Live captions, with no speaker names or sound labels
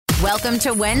Welcome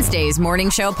to Wednesday's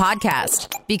Morning Show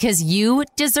podcast, because you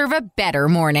deserve a better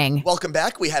morning. Welcome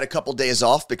back. We had a couple days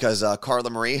off because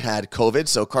Carla Marie had COVID.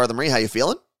 So Carla Marie, how you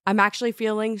feeling? I'm actually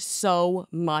feeling so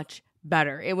much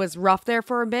better. It was rough there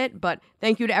for a bit, but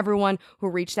thank you to everyone who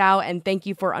reached out, and thank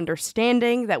you for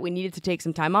understanding that we needed to take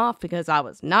some time off because I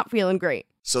was not feeling great.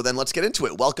 So then let's get into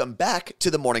it. Welcome back to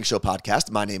the Morning Show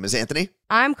podcast. My name is Anthony.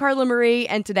 I'm Carla Marie,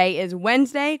 and today is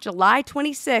Wednesday, July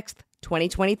 26th,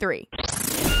 2023.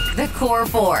 The Core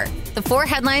Four. The four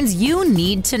headlines you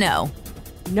need to know.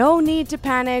 No need to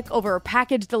panic over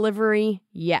package delivery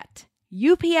yet.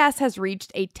 UPS has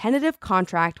reached a tentative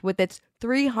contract with its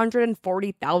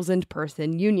 340,000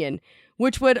 person union,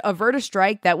 which would avert a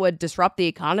strike that would disrupt the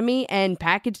economy and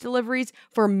package deliveries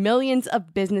for millions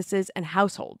of businesses and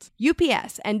households.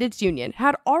 UPS and its union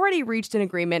had already reached an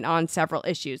agreement on several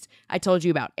issues. I told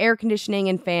you about air conditioning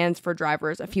and fans for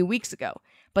drivers a few weeks ago.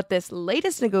 But this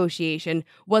latest negotiation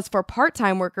was for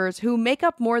part-time workers who make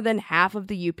up more than half of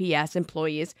the UPS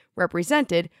employees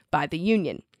represented by the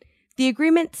union. The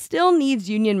agreement still needs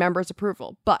union members'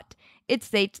 approval, but it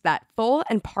states that full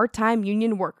and part-time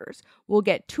union workers will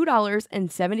get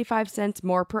 $2.75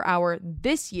 more per hour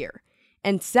this year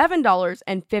and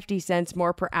 $7.50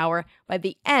 more per hour by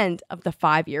the end of the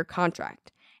 5-year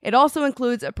contract. It also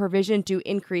includes a provision to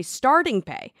increase starting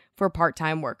pay for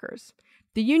part-time workers.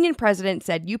 The union president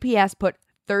said UPS put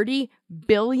 $30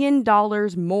 billion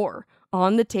more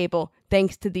on the table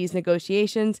thanks to these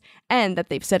negotiations, and that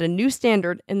they've set a new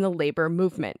standard in the labor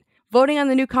movement. Voting on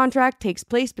the new contract takes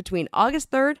place between August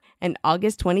 3rd and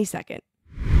August 22nd.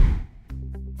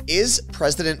 Is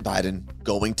President Biden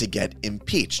going to get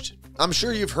impeached? I'm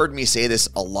sure you've heard me say this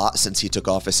a lot since he took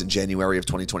office in January of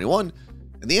 2021,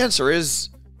 and the answer is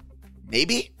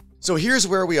maybe. So here's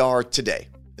where we are today.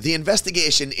 The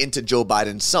investigation into Joe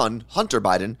Biden's son, Hunter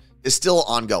Biden, is still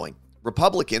ongoing.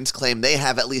 Republicans claim they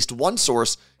have at least one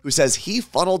source who says he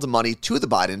funneled money to the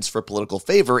Bidens for political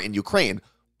favor in Ukraine.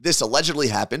 This allegedly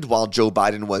happened while Joe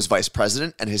Biden was vice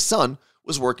president and his son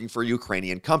was working for a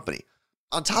Ukrainian company.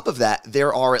 On top of that,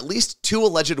 there are at least 2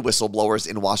 alleged whistleblowers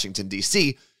in Washington,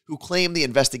 D.C. who claim the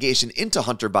investigation into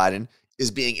Hunter Biden is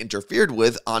being interfered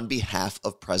with on behalf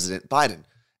of President Biden.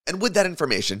 And with that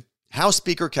information, House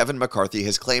Speaker Kevin McCarthy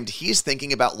has claimed he's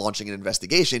thinking about launching an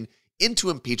investigation into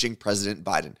impeaching President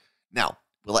Biden. Now,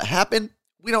 will it happen?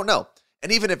 We don't know.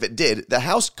 And even if it did, the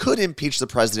House could impeach the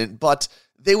president, but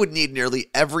they would need nearly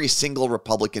every single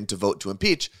Republican to vote to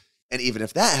impeach. And even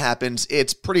if that happens,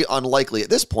 it's pretty unlikely at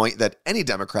this point that any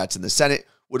Democrats in the Senate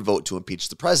would vote to impeach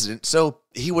the president, so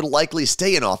he would likely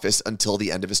stay in office until the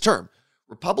end of his term.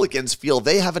 Republicans feel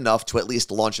they have enough to at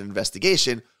least launch an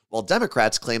investigation, while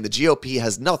Democrats claim the GOP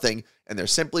has nothing and they're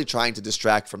simply trying to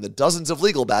distract from the dozens of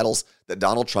legal battles that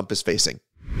Donald Trump is facing.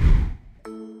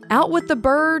 Out with the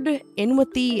bird, in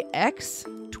with the X.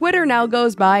 Twitter now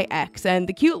goes by X, and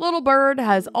the cute little bird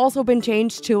has also been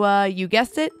changed to you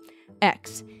guessed it,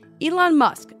 X. Elon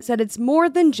Musk said it's more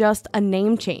than just a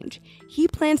name change. He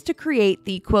plans to create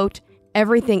the, quote,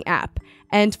 everything app,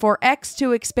 and for X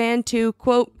to expand to,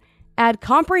 quote, add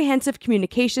comprehensive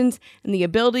communications and the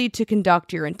ability to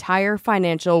conduct your entire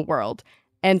financial world,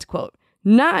 end quote.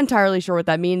 Not entirely sure what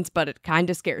that means, but it kind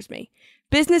of scares me.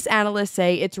 Business analysts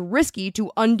say it's risky to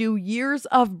undo years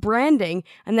of branding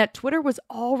and that Twitter was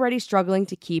already struggling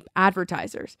to keep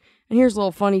advertisers. And here's a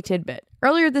little funny tidbit.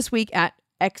 Earlier this week at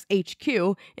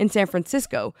XHQ in San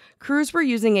Francisco, crews were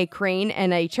using a crane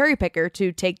and a cherry picker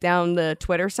to take down the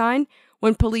Twitter sign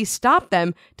when police stopped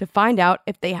them to find out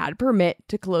if they had a permit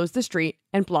to close the street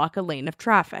and block a lane of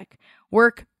traffic.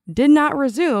 Work did not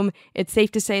resume. It's safe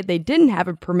to say they didn't have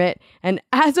a permit, and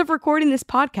as of recording this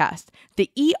podcast, the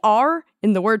ER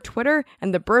in the word Twitter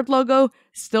and the bird logo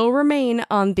still remain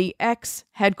on the X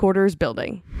headquarters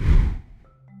building.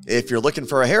 If you're looking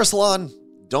for a hair salon,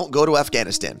 don't go to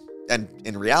Afghanistan. And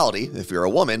in reality, if you're a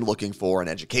woman looking for an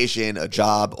education, a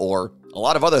job, or a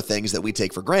lot of other things that we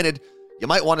take for granted, you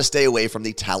might want to stay away from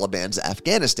the Taliban's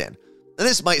Afghanistan. And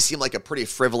this might seem like a pretty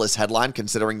frivolous headline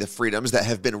considering the freedoms that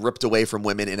have been ripped away from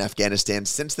women in Afghanistan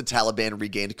since the Taliban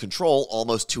regained control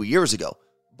almost 2 years ago.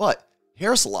 But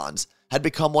hair salons had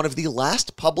become one of the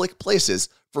last public places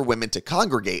for women to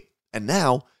congregate, and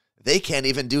now they can't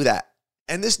even do that.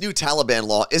 And this new Taliban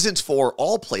law isn't for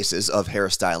all places of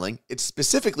hairstyling. It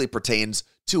specifically pertains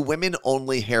to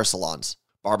women-only hair salons.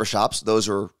 Barbershops, those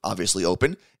are obviously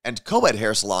open, and co-ed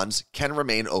hair salons can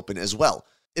remain open as well.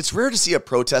 It's rare to see a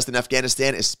protest in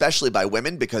Afghanistan, especially by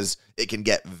women, because it can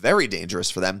get very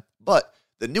dangerous for them. But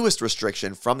the newest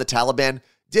restriction from the Taliban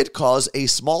did cause a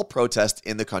small protest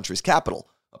in the country's capital,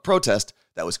 a protest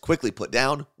that was quickly put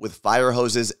down with fire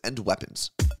hoses and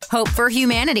weapons. Hope for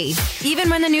humanity. Even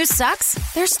when the news sucks,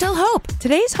 there's still hope.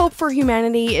 Today's hope for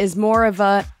humanity is more of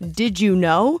a did you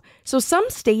know? So some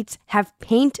states have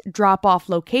paint drop-off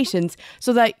locations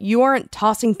so that you aren't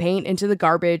tossing paint into the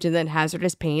garbage and then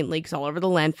hazardous paint leaks all over the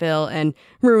landfill and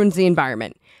ruins the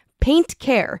environment. Paint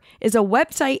Care is a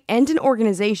website and an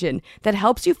organization that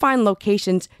helps you find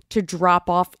locations to drop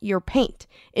off your paint.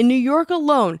 In New York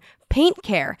alone, Paint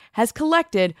Care has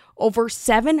collected over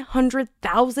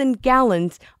 700,000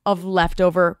 gallons of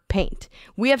leftover paint.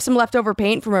 We have some leftover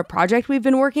paint from a project we've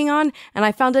been working on, and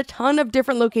I found a ton of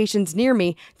different locations near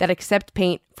me that accept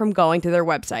paint from going to their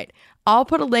website. I'll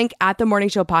put a link at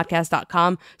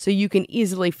themorningshowpodcast.com so you can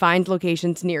easily find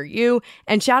locations near you.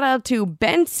 And shout out to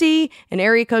Ben C. and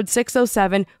area code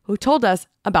 607 who told us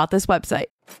about this website.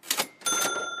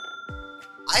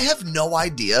 I have no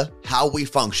idea how we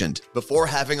functioned before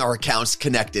having our accounts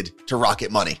connected to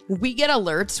Rocket Money. We get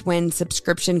alerts when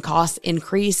subscription costs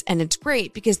increase, and it's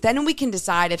great because then we can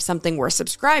decide if something we're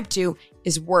subscribed to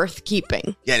is worth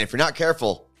keeping. Yeah, and if you're not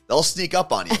careful, they'll sneak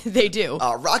up on you. They do.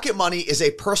 Rocket Money is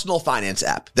a personal finance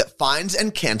app that finds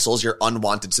and cancels your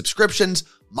unwanted subscriptions,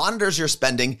 monitors your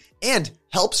spending, and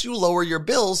helps you lower your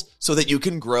bills so that you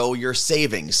can grow your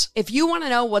savings. If you want to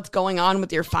know what's going on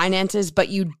with your finances, but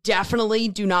you definitely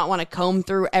do not want to comb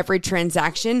through every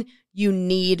transaction, you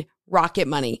need Rocket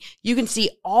Money. You can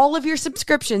see all of your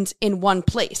subscriptions in one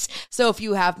place. So if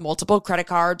you have multiple credit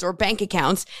cards or bank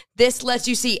accounts, this lets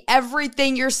you see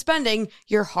everything you're spending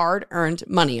your hard-earned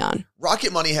money on.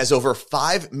 Rocket Money has over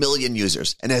 5 million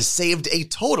users and has saved a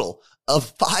total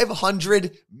of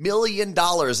 $500 million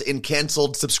in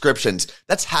canceled subscriptions.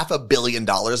 That's $500 million,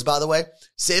 by the way,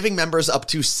 saving members up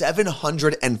to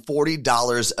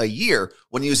 $740 a year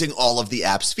when using all of the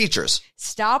app's features.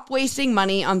 Stop wasting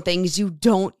money on things you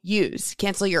don't use.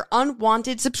 Cancel your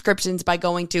unwanted subscriptions by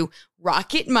going to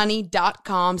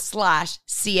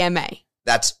rocketmoney.com/CMA.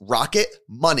 That's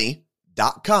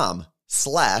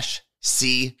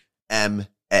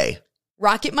rocketmoney.com/CMA.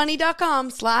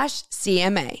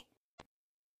 rocketmoney.com/CMA.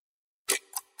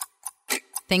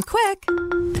 Think quick.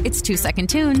 It's 2-second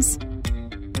tunes.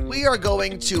 We are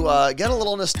going to get a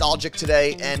little nostalgic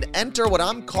today and enter what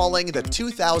I'm calling the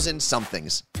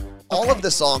 2000-somethings. All of the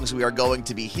songs we are going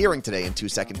to be hearing today in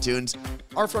 2-second tunes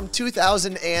are from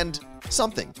 2000 and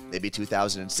something. Maybe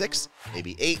 2006,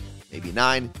 maybe 8, maybe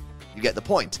 9. You get the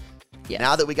point. Yes.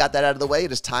 Now that we got that out of the way,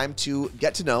 it is time to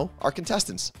get to know our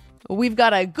contestants. We've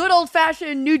got a good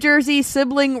old-fashioned New Jersey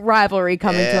sibling rivalry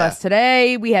coming to us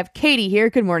today. We have Katie here.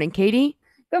 Good morning, Katie.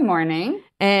 Good morning.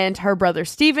 And her brother,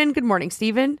 Steven. Good morning,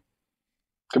 Steven.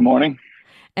 Good morning.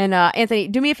 And Anthony,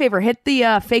 do me a favor. Hit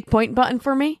the fake point button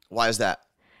for me. Why is that?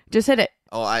 Just hit it.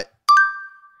 Oh,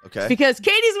 okay. Because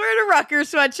Katie's wearing a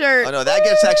Rutgers sweatshirt. Oh, no,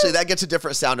 that gets a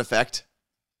different sound effect.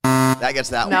 That gets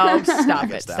that No, one. stop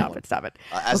it. Stop it.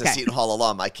 As a Seton Hall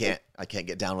alum, I can't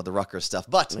get down with the Rutgers stuff.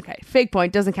 But okay, fake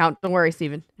point doesn't count. Don't worry,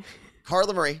 Steven.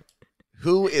 Carla Marie,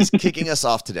 who is kicking us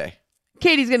off today?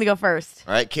 Katie's going to go first.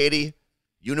 All right, Katie,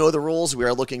 you know the rules. We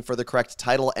are looking for the correct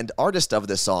title and artist of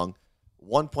this song.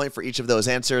 1 point for each of those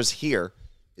answers. Here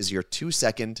is your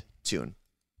 2-second tune.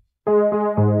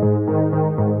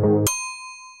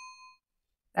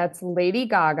 That's Lady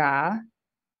Gaga.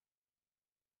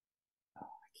 Oh,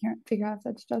 I can't figure out if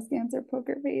that's Just Dance or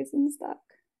Poker Face. I'm stuck.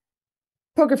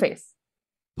 Poker Face.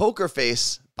 Poker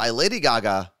Face by Lady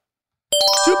Gaga.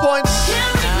 2 points.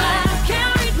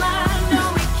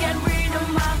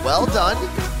 Well done.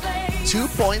 2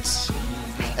 points.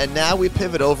 And now we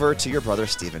pivot over to your brother,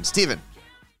 Steven. Steven,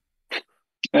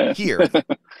 here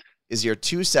is your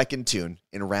 2-second tune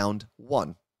in round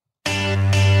 1.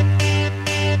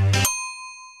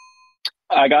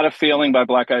 I Got a Feeling by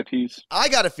Black Eyed Peas. I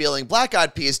Got a Feeling. Black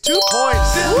Eyed Peas. 2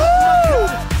 points.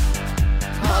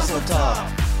 Mazel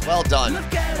tov. Well done. Oh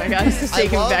my God, this is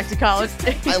taking me back to college.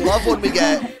 I love when we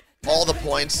get all the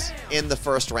points in the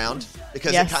first round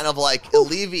because it kind of like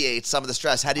alleviates some of the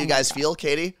stress. How do you guys feel,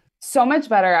 Katie? So much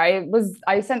better. I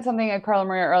sent something at Carla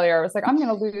Maria earlier. I was like, I'm going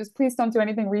to lose. Please don't do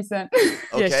anything recent.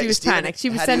 Okay. Yeah, she was Steven, panicked. She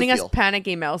was how do you sending us feel? panic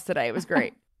emails today. It was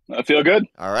great. I feel good.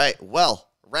 All right. Well,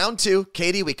 round 2.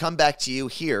 Katie, we come back to you.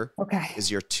 Here Okay.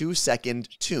 is your 2-second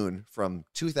tune from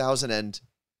 2000 and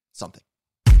something.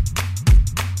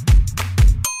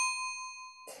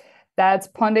 That's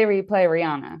Ponde Replay,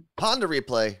 Rihanna. Honda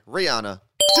Replay, Rihanna.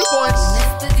 2 points.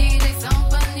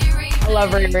 I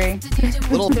love Riri.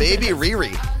 Little baby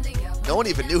Riri. No one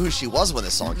even knew who she was when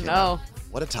this song came out.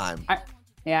 What a time.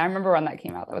 Yeah, I remember when that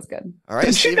came out. That was good. All right,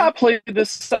 Did she Steven? not play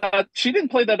this? She didn't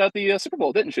play that at the Super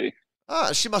Bowl, didn't she?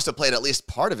 She must have played at least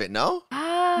part of it, no?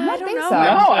 I I don't think so. No,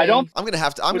 actually. I don't. I'm gonna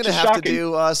have to. I'm Which gonna is have to shocking.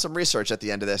 do some research at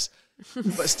the end of this.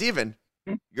 But Steven,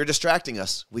 you're distracting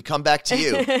us. We come back to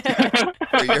you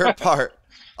for your part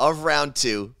of round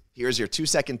 2. Here's your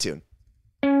 2-second tune.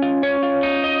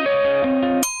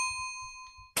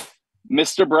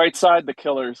 Mr. Brightside, The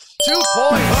Killers. 2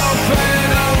 points.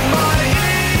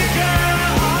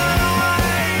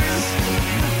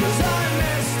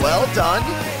 Well done.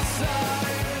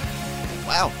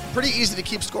 Wow, pretty easy to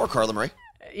keep score, Carla Marie.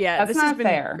 Yeah, That's this has not been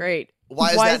fair. great.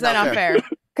 Why is that not fair?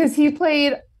 Because he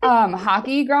played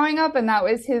hockey growing up, and that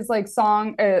was his like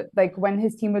song. Like when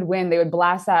his team would win, they would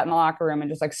blast that in the locker room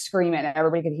and just like scream it, and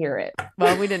everybody could hear it.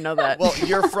 Well, we didn't know that. Well,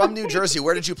 you're from New Jersey.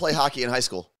 Where did you play hockey in high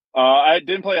school? I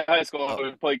didn't play high school.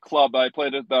 I played club. I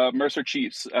played at the Mercer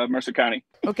Chiefs, Mercer County.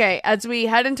 Okay, as we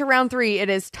head into round 3, it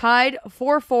is tied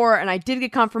 4-4, and I did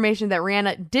get confirmation that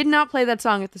Rihanna did not play that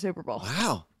song at the Super Bowl.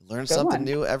 Wow, learn Good something one.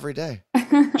 new every day.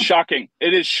 Shocking.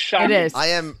 It is shocking. It is. I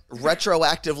am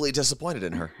retroactively disappointed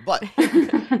in her. But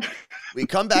we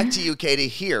come back to you, Katie,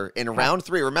 here in round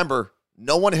 3. Remember,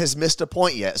 no one has missed a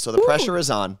point yet, so the pressure is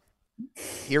on.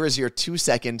 Here is your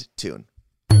 2-second tune.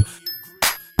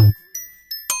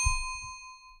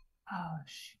 Oh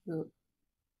shoot!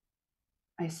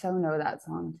 I so know that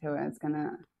song too, and it's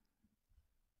gonna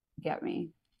get me.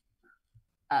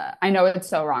 I know it's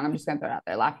so wrong. I'm just gonna throw it out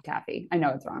there. Laffy Taffy. I know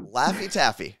it's wrong. Laffy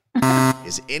Taffy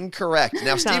is incorrect.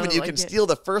 Now, Steven, Sounded you like can it. steal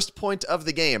the first point of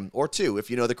the game, or 2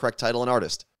 if you know the correct title and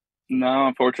artist. No,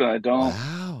 unfortunately, I don't.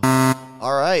 Wow.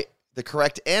 All right. The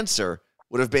correct answer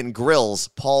would have been Grills,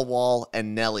 Paul Wall,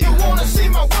 and Nelly. Wow.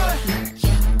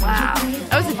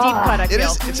 That was a deep cut, I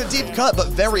feel. It's a deep cut, but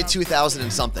very 2000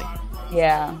 and something.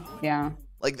 Yeah.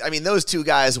 Like, I mean, those two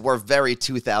guys were very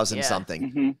 2000 Yeah.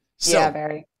 something. hmm So Yeah,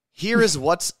 very. here is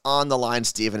what's on the line,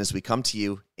 Steven, as we come to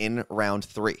you in round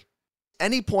 3.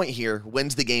 Any point here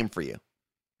wins the game for you.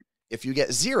 If you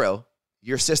get 0,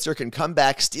 your sister can come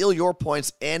back, steal your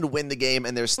points, and win the game.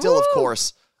 And there's still, of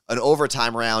course, an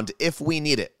overtime round if we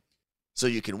need it. So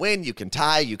you can win, you can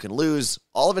tie, you can lose.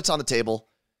 All of it's on the table.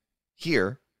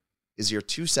 Here is your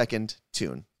 2-second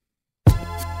tune.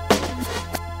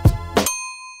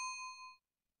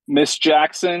 Miss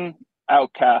Jackson,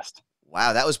 Outcast.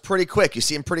 Wow, that was pretty quick. You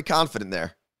seem pretty confident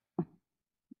there.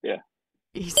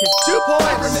 He said, 2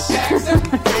 points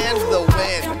and the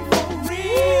win.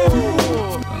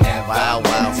 Wow.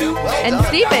 Well and done.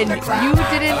 Steven, you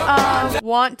didn't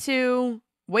want to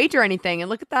wager anything, and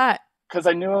look at that. Because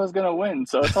I knew I was going to win,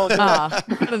 so it's all good.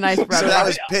 What a nice So brother. that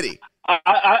was pity.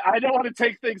 I don't want to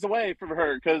take things away from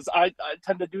her because I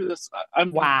tend to do this.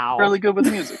 I'm Wow. fairly good with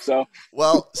music, so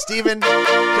Well, Steven,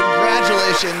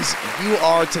 congratulations. You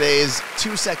are today's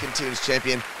 2-second tunes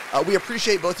champion. We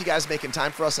appreciate both you guys making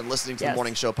time for us and listening to the Yes.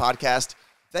 Morning Show podcast.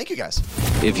 Thank you, guys.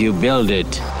 If you build it,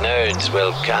 nerds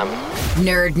will come.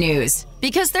 Nerd news.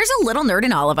 Because there's a little nerd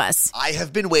in all of us. I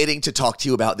have been waiting to talk to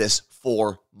you about this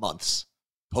for months.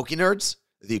 PokeNerds,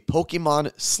 the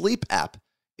Pokemon Sleep app,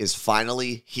 is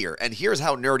finally here. And here's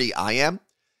how nerdy I am.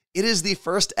 It is the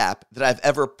first app that I've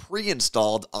ever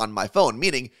pre-installed on my phone,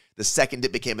 meaning the second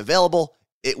it became available,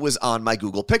 it was on my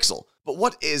Google Pixel. But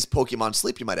what is Pokemon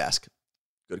Sleep, you might ask?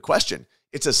 Good question.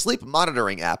 It's a sleep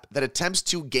monitoring app that attempts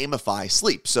to gamify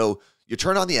sleep. So you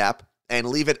turn on the app and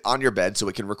leave it on your bed so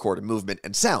it can record movement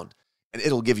and sound. And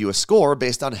it'll give you a score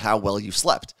based on how well you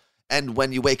slept. And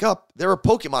when you wake up, there are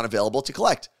Pokemon available to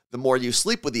collect. The more you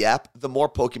sleep with the app, the more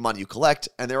Pokemon you collect,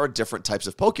 and there are different types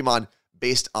of Pokemon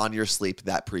based on your sleep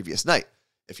that previous night.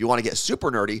 If you want to get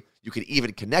super nerdy, you can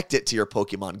even connect it to your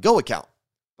Pokemon Go account.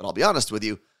 But I'll be honest with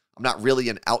you, I'm not really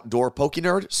an outdoor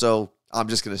Pokenerd, so I'm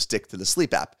just going to stick to the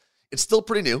sleep app. It's still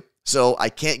pretty new, so I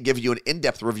can't give you an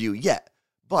in-depth review yet,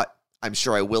 but I'm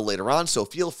sure I will later on, so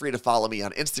feel free to follow me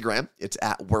on Instagram. It's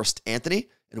 @WorstAnthony,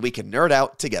 and we can nerd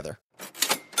out together.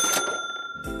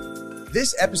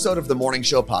 This episode of the Morning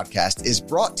Show podcast is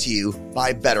brought to you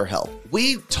by BetterHelp.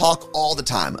 We talk all the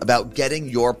time about getting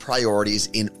your priorities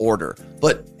in order,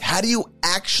 but how do you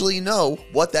actually know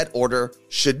what that order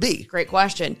should be? Great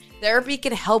question. Therapy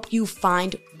can help you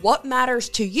find what matters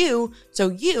to you so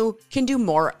you can do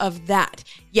more of that.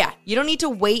 Yeah, you don't need to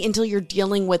wait until you're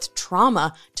dealing with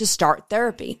trauma to start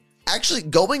therapy. Actually,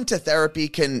 going to therapy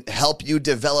can help you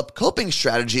develop coping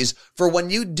strategies for when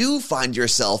you do find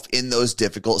yourself in those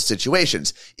difficult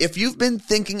situations. If you've been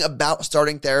thinking about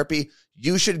starting therapy,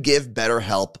 you should give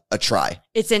BetterHelp a try.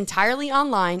 It's entirely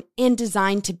online and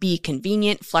designed to be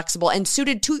convenient, flexible, and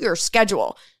suited to your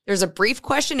schedule. There's a brief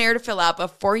questionnaire to fill out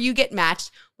before you get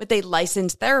matched with a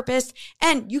licensed therapist,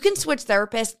 and you can switch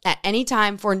therapists at any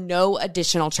time for no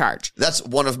additional charge. That's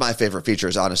one of my favorite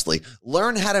features, honestly.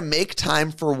 Learn how to make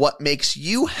time for what makes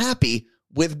you happy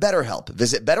with BetterHelp.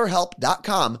 Visit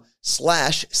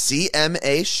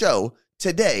BetterHelp.com/CMA show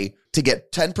today to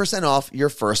get 10% off your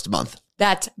first month.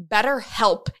 That's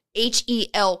BetterHelp,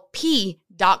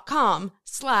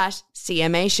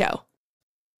 HELP.com/CMA show.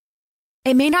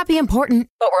 It may not be important,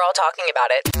 but we're all talking about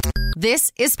it.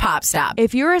 This is Pop Stop.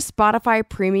 If you're a Spotify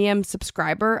Premium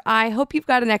subscriber, I hope you've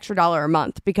got an extra $1 a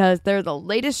month because they're the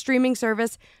latest streaming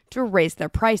service to raise their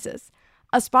prices.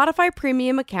 A Spotify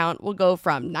Premium account will go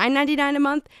from $9.99 a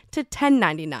month to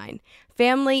 $10.99.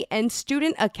 Family and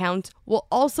student accounts will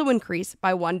also increase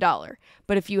by $1.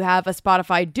 But if you have a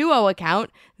Spotify Duo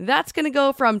account, that's going to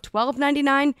go from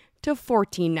 $12.99 to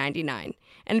 $14.99.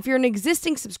 And if you're an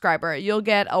existing subscriber, you'll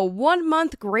get a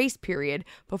 1-month grace period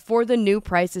before the new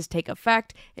prices take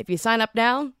effect. If you sign up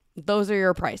now, those are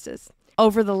your prices.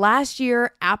 Over the last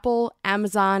year, Apple,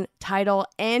 Amazon, Tidal,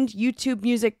 and YouTube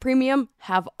Music Premium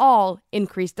have all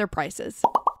increased their prices.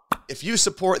 If you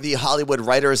support the Hollywood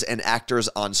writers and actors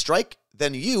on strike,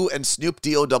 then you and Snoop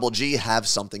D-O-double-G have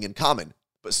something in common.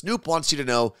 But Snoop wants you to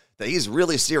know that he's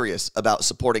really serious about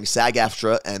supporting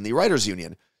SAG-AFTRA and the Writers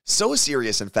Union. So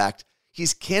serious, in fact,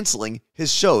 he's canceling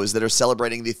his shows that are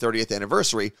celebrating the 30th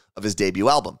anniversary of his debut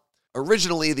album.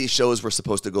 Originally, these shows were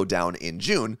supposed to go down in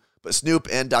June, but Snoop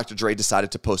and Dr. Dre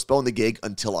decided to postpone the gig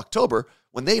until October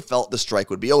when they felt the strike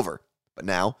would be over. But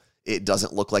now, it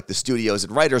doesn't look like the studios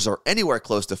and writers are anywhere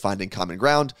close to finding common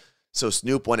ground, so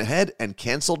Snoop went ahead and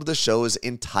canceled the shows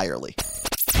entirely.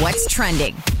 What's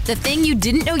trending? The thing you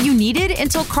didn't know you needed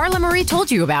until Carla Marie told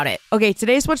you about it. Okay,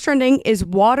 today's What's Trending is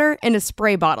water in a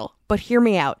spray bottle. But hear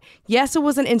me out. Yes, it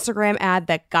was an Instagram ad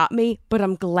that got me, but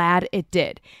I'm glad it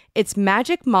did. It's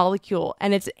Magic Molecule,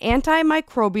 and it's an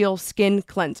antimicrobial skin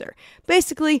cleanser.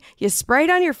 Basically, you spray it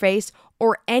on your face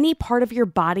or any part of your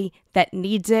body that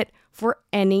needs it for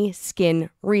any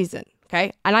skin reason,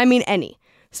 okay? And I mean any.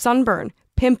 Sunburn,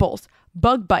 pimples,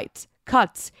 bug bites,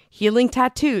 cuts, healing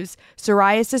tattoos,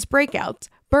 psoriasis breakouts,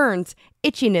 burns,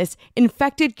 itchiness,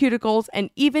 infected cuticles, and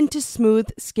even to smooth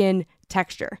skin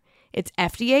texture. It's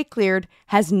FDA cleared,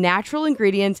 has natural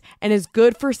ingredients, and is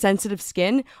good for sensitive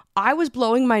skin. I was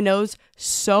blowing my nose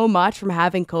so much from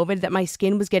having COVID that my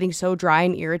skin was getting so dry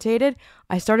and irritated.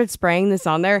 I started spraying this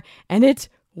on there, and it's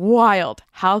wild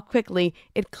how quickly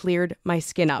it cleared my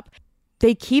skin up.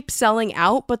 They keep selling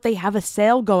out, but they have a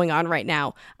sale going on right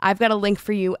now. I've got a link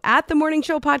for you at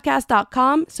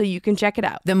themorningshowpodcast.com so you can check it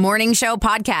out. The Morning Show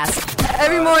Podcast.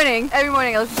 Every morning I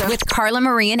listen to it. With Carla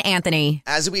Marie and Anthony.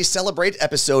 As we celebrate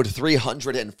episode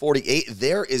 348,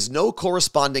 there is no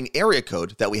corresponding area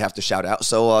code that we have to shout out.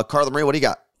 So, Carla Marie, what do you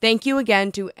got? Thank you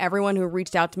again to everyone who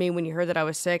reached out to me when you heard that I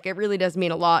was sick. It really does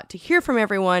mean a lot to hear from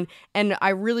everyone, and I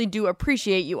really do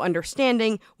appreciate you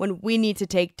understanding when we need to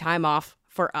take time off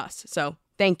for us. So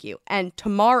thank you. And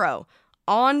tomorrow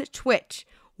on Twitch,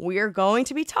 we're going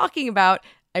to be talking about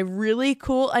a really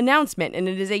cool announcement, and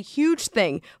it is a huge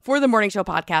thing for the Morning Show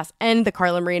Podcast and the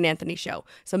Carla Marie and Anthony Show.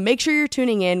 So make sure you're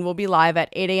tuning in. We'll be live at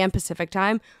 8 a.m. Pacific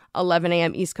time, 11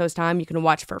 a.m. East Coast time. You can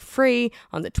watch for free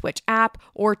on the Twitch app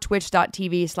or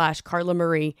twitch.tv/Carla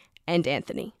Marie and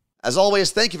Anthony. As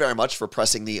always, thank you very much for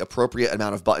pressing the appropriate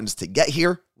amount of buttons to get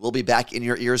here. We'll be back in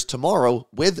your ears tomorrow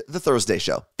with The Thursday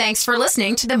Show. Thanks for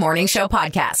listening to the Morning Show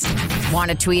Podcast.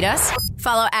 Want to tweet us?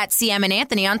 Follow at CM and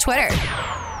Anthony on Twitter.